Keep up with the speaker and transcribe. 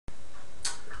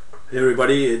Hey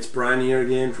everybody, it's Brian here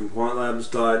again from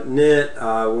Matlab.net.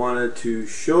 I wanted to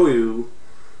show you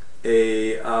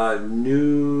a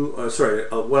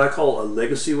what I call a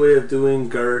legacy way of doing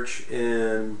Garch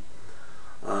in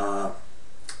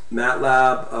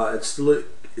Matlab.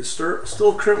 It's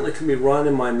still currently can be run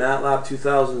in my Matlab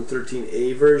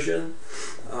 2013A version,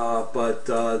 but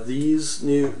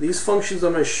these functions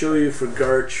I'm going to show you for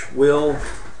Garch will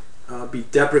be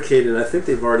deprecated. I think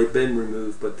they've already been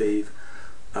removed, but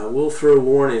I will throw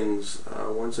warnings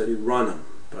once I do run them.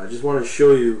 But I just want to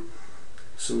show you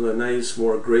some of the nice,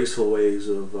 more graceful ways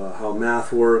of how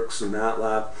math works and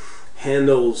Matlab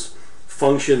handles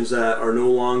functions that are no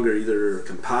longer either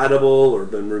compatible or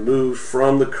been removed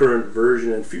from the current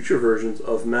version and future versions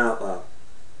of Matlab.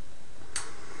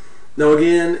 Now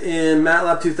again, in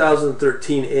Matlab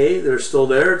 2013A, they're still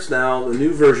there. It's now the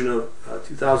new version of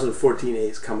 2014A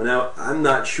is coming out. I'm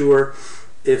not sure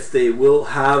if they will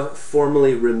have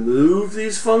formally removed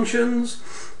these functions,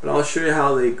 but I'll show you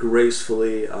how they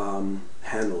gracefully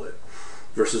handle it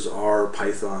versus R,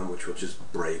 Python, which will just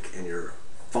break and your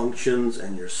functions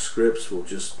and your scripts will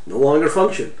just no longer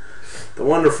function. The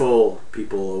wonderful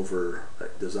people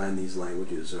that design these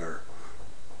languages are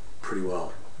pretty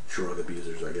well drug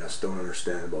abusers, I guess, don't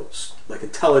understand about like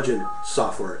intelligent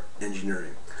software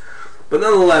engineering. But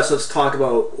nonetheless, let's talk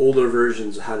about older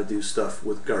versions of how to do stuff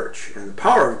with Garch and the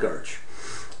power of Garch.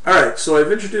 Alright, so I've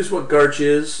introduced what Garch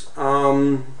is.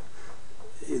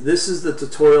 This is the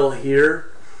tutorial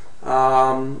here.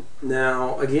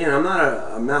 Now, again, I'm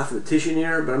not a mathematician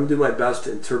here, but I'm going to do my best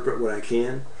to interpret what I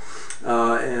can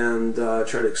and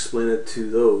try to explain it to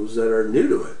those that are new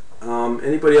to it.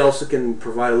 Anybody else that can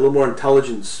provide a little more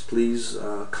intelligence, please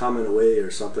comment away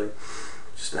or something,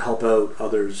 just to help out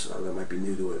others that might be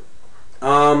new to it.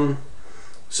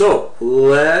 So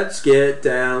let's get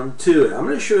down to it. I'm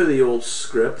going to show you the old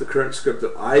script, the current script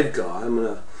that I've got. I'm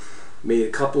going to make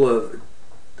a couple of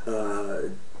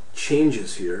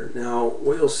changes here. Now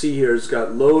what you'll see here is it's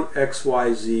got load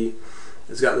XYZ.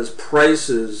 It's got this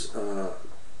prices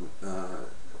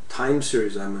time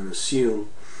series, I'm going to assume,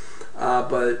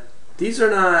 but these are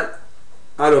not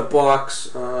out of box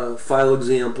file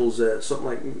examples that something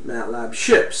like Matlab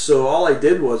ships. So all I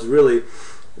did was really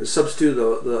substitute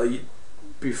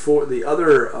before the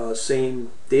other same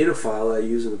data file I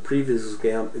used in the previous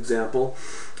example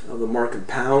of the mark and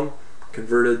pound,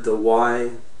 converted the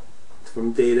Y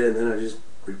from data, and then I just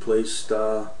replaced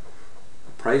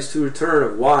price to return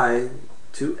of Y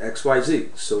to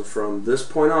XYZ. So from this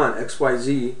point on,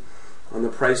 XYZ on the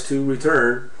price to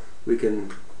return, we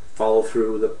can follow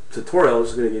through. The tutorial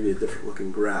is going to give you a different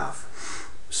looking graph.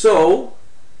 So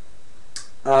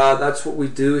that's what we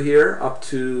do here up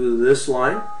to this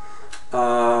line.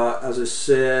 As I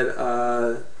said,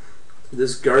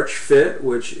 this Garch fit,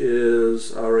 which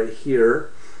is right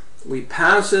here, we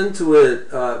pass into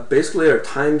it basically our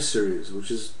time series,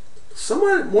 which is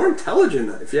somewhat more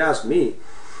intelligent if you ask me,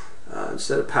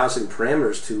 instead of passing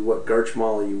parameters to what Garch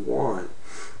model you want.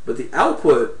 But the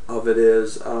output of it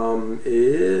is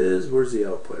where's the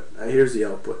output? Here's the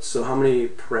output. So how many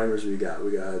parameters we got?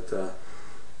 We got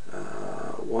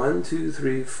 1, 2,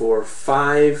 3, 4,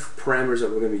 5 parameters that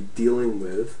we're going to be dealing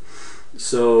with.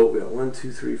 So we got 1,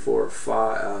 2, 3, 4,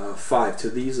 5 to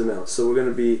these amounts. So we're going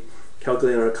to be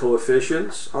calculating our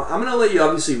coefficients. I'm going to let you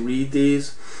obviously read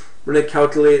these. We're going to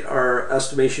calculate our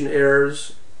estimation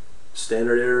errors,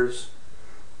 standard errors,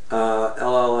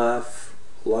 LLF,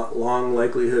 long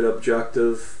likelihood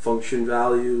objective function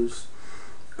values,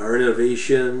 our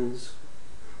innovations.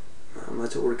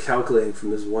 That's what we're calculating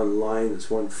from this one line, this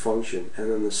one function,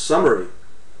 and then the summary,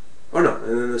 and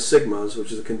then the sigmas,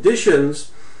 which is the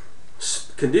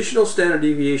conditional standard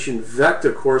deviation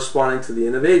vector corresponding to the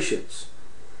innovations.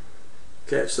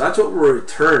 Okay, so that's what we're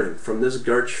returning from this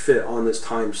Garch fit on this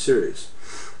time series,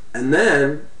 and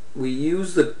then we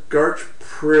use the Garch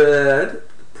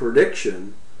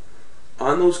prediction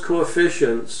on those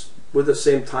coefficients with the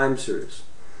same time series.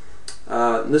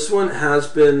 This one has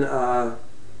been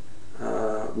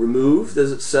removed,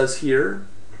 as it says here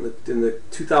in the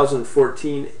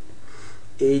 2014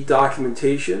 A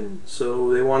documentation.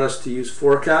 So they want us to use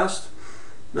forecast.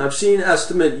 Now I've seen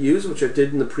estimate used, which I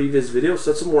did in the previous video,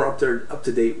 so that's a more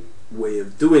up-to-date way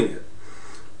of doing it.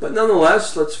 But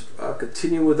nonetheless, let's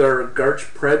continue with our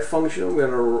Garch pred function. I'm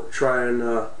going to try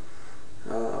and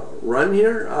run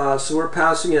here. So we're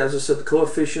passing, as I said, the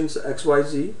coefficients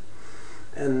XYZ,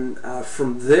 and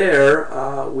from there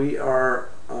we are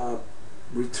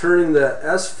returning the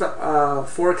S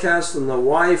forecast and the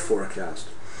Y forecast.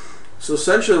 So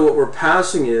essentially what we're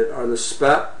passing it are the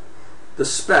spec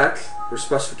or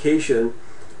specification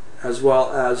as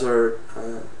well as our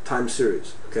time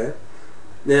series. Okay.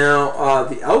 Now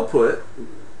the output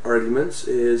arguments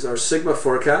is our sigma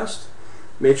forecast,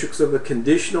 matrix of a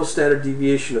conditional standard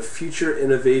deviation of future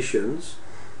innovations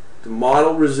to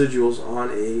model residuals on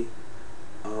a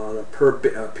per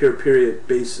period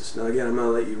basis. Now again, I'm going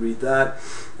to let you read that.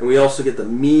 And we also get the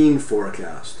mean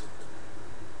forecast.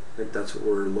 I think that's what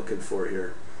we're looking for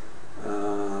here.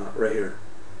 Right here.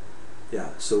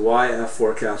 Yeah, so YF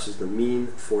forecast is the mean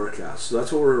forecast. So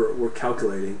that's what we're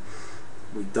calculating.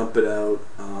 We dump it out,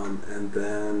 and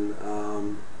then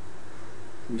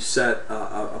we set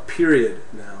a period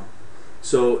now.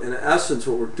 So in essence,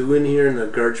 what we're doing here in the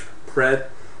Garch pred,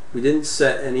 we didn't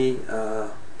set any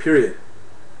period.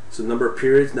 So number of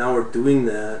periods, now we're doing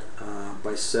that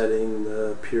by setting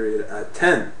the period at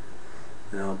 10.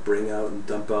 And I'll bring out and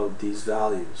dump out these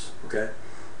values. Okay.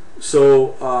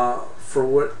 So for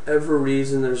whatever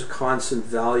reason, there's a constant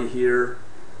value here,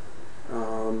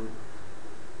 and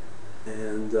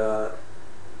then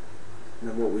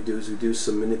what we do is we do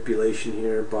some manipulation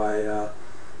here by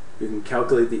we can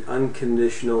calculate the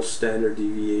unconditional standard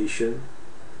deviation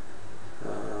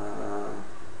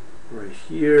right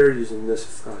here using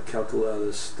this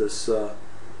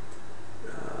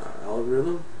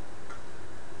algorithm,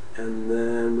 and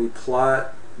then we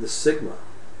plot the sigma.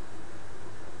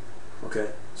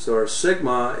 Okay, so our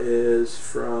sigma is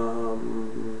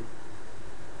from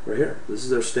right here. This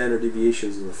is our standard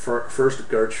deviations of the first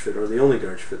Garch fit, or the only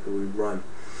Garch fit that we run.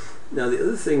 Now the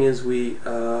other thing is we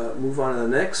move on to the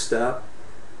next step,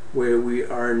 where we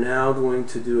are now going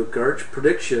to do a Garch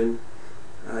prediction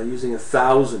using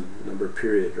 1,000 number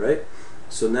period, right?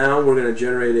 So now we're going to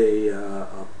generate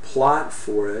a plot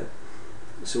for it.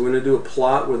 So we're going to do a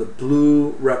plot where the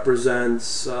blue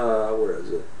represents, where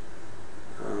is it?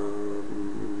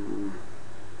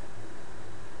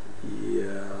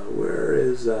 Yeah, where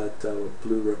is that what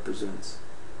blue represents?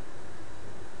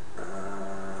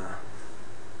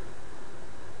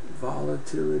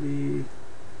 Volatility.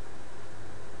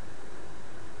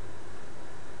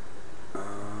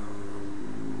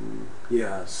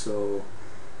 Yeah, so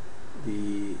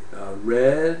the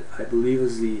red, I believe,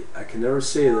 is the, I can never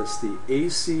say this, the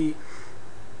AC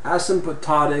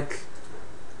asymptotic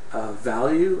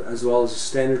value, as well as a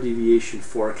standard deviation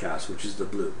forecast, which is the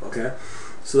blue. Okay,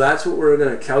 so that's what we're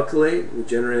going to calculate. We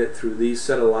generate it through these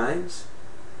set of lines.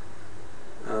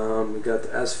 We got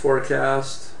the S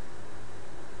forecast,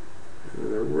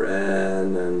 and the red,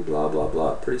 and blah blah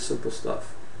blah. Pretty simple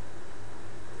stuff.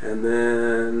 And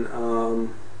then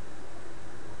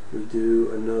we do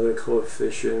another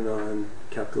coefficient on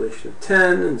calculation of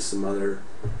 10 and some other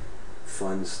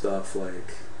fun stuff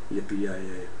like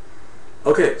yippee-yi-yay.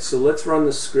 Okay, so let's run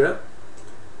the script.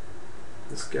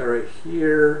 Let's get right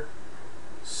here.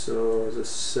 So as I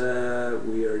said,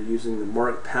 we are using the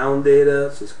marked pound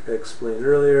data, as I explained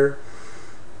earlier.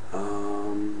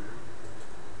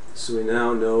 So we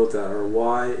now know that our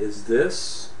Y is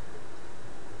this.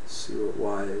 Let's see what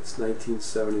Y, it's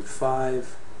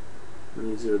 1975.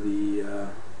 These are the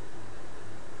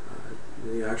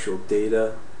actual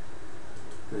data,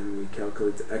 and we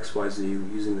calculate the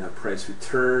XYZ using that price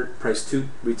to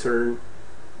return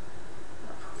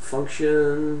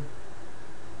function.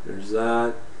 There's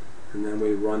that, and then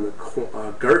we run the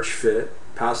Garch fit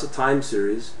past the time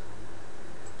series,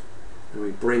 and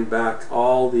we bring back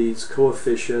all these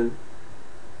coefficient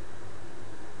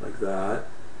like that,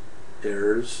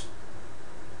 errors.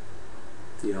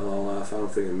 The LLF, I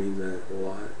don't think it means that a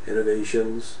lot.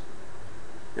 Innovations,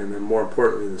 and then more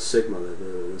importantly the sigma,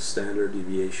 the standard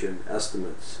deviation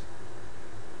estimates.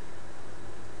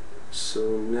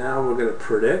 So now we're going to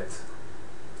predict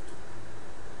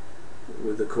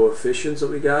with the coefficients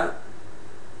that we got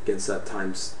against that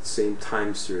same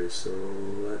time series. So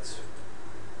let's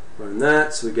run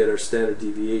that. So we get our standard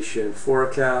deviation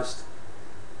forecast,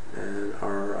 and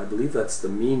our, I believe that's the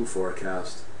mean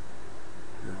forecast.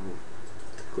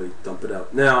 Dump it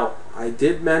out. Now I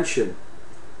did mention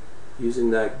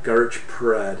using that Garch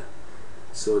pred,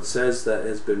 so it says that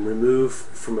has been removed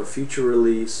from a future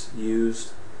release,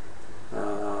 used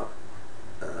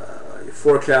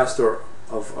forecast or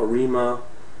of ARIMA,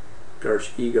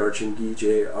 Garch, eGarch, and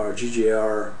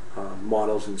GJR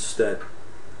models instead.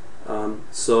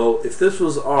 So if this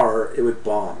was R, it would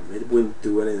bomb. It wouldn't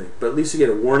do anything. But at least you get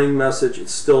a warning message.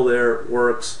 It's still there. It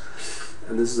works.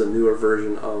 And this is a newer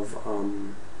version of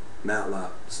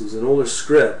Matlab. So it's an older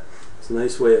script. It's a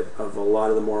nice way of a lot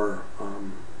of the more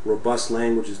robust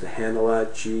languages to handle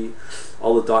that.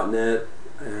 All the .NET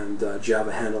and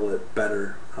Java handle it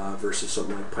better versus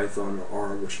something like Python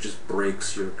or R, which just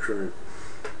breaks your current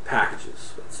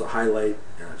packages. It's a highlight,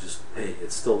 just, hey,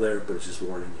 it's still there, but it's just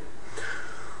warning you.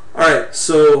 Alright,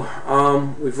 so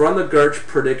we've run the Garch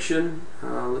prediction.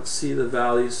 Let's see the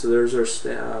values. So there's our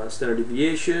standard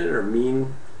deviation, our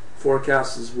mean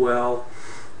forecast as well.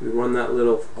 We run that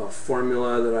little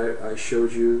formula that I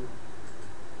showed you.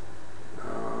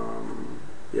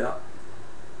 Yeah.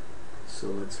 So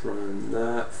let's run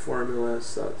that formula.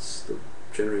 So that's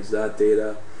generates that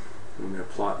data. I'm going to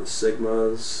plot the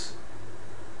sigmas.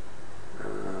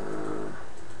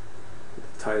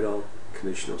 Title,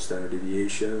 conditional standard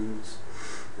deviations,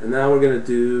 and now we're going to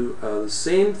do the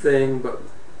same thing but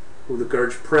with the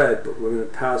Garch pred, but we're going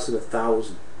to pass in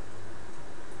 1,000.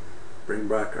 Bring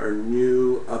back our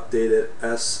new updated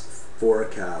S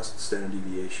forecast standard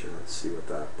deviation. Let's see what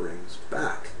that brings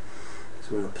back.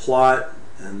 So we're going to plot,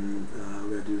 and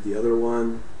we're going to do the other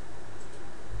one.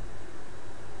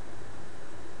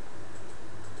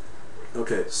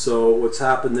 Okay, so what's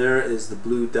happened there is the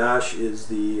blue dash is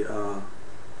the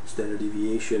standard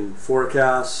deviation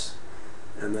forecast,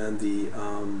 and then the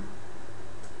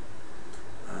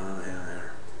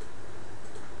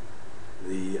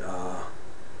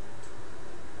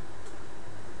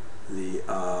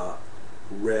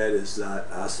red is that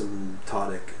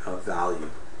asymptotic value.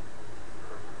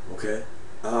 Okay,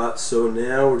 so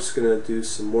now we're just going to do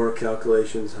some more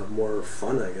calculations, have more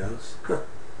fun, I guess,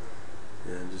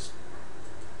 and just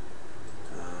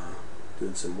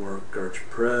doing some more Garch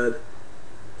pred.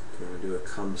 I'm going to do a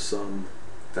cum sum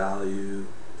value,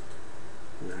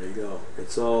 and there you go.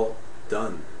 It's all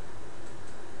done.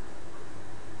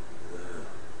 The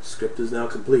script is now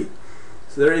complete.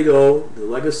 So there you go, the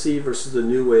legacy versus the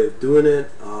new way of doing it.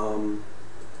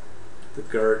 The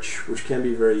Garch, which can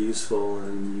be very useful,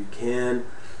 and you can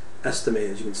estimate,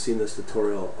 as you can see in this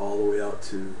tutorial, all the way out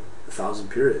to 1,000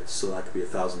 periods. So that could be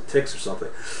 1,000 ticks or something.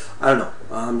 I don't know.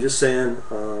 I'm just saying,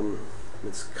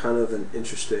 it's kind of an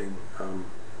interesting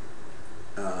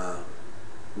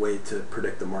way to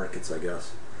predict the markets, I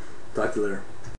guess. Talk to you later.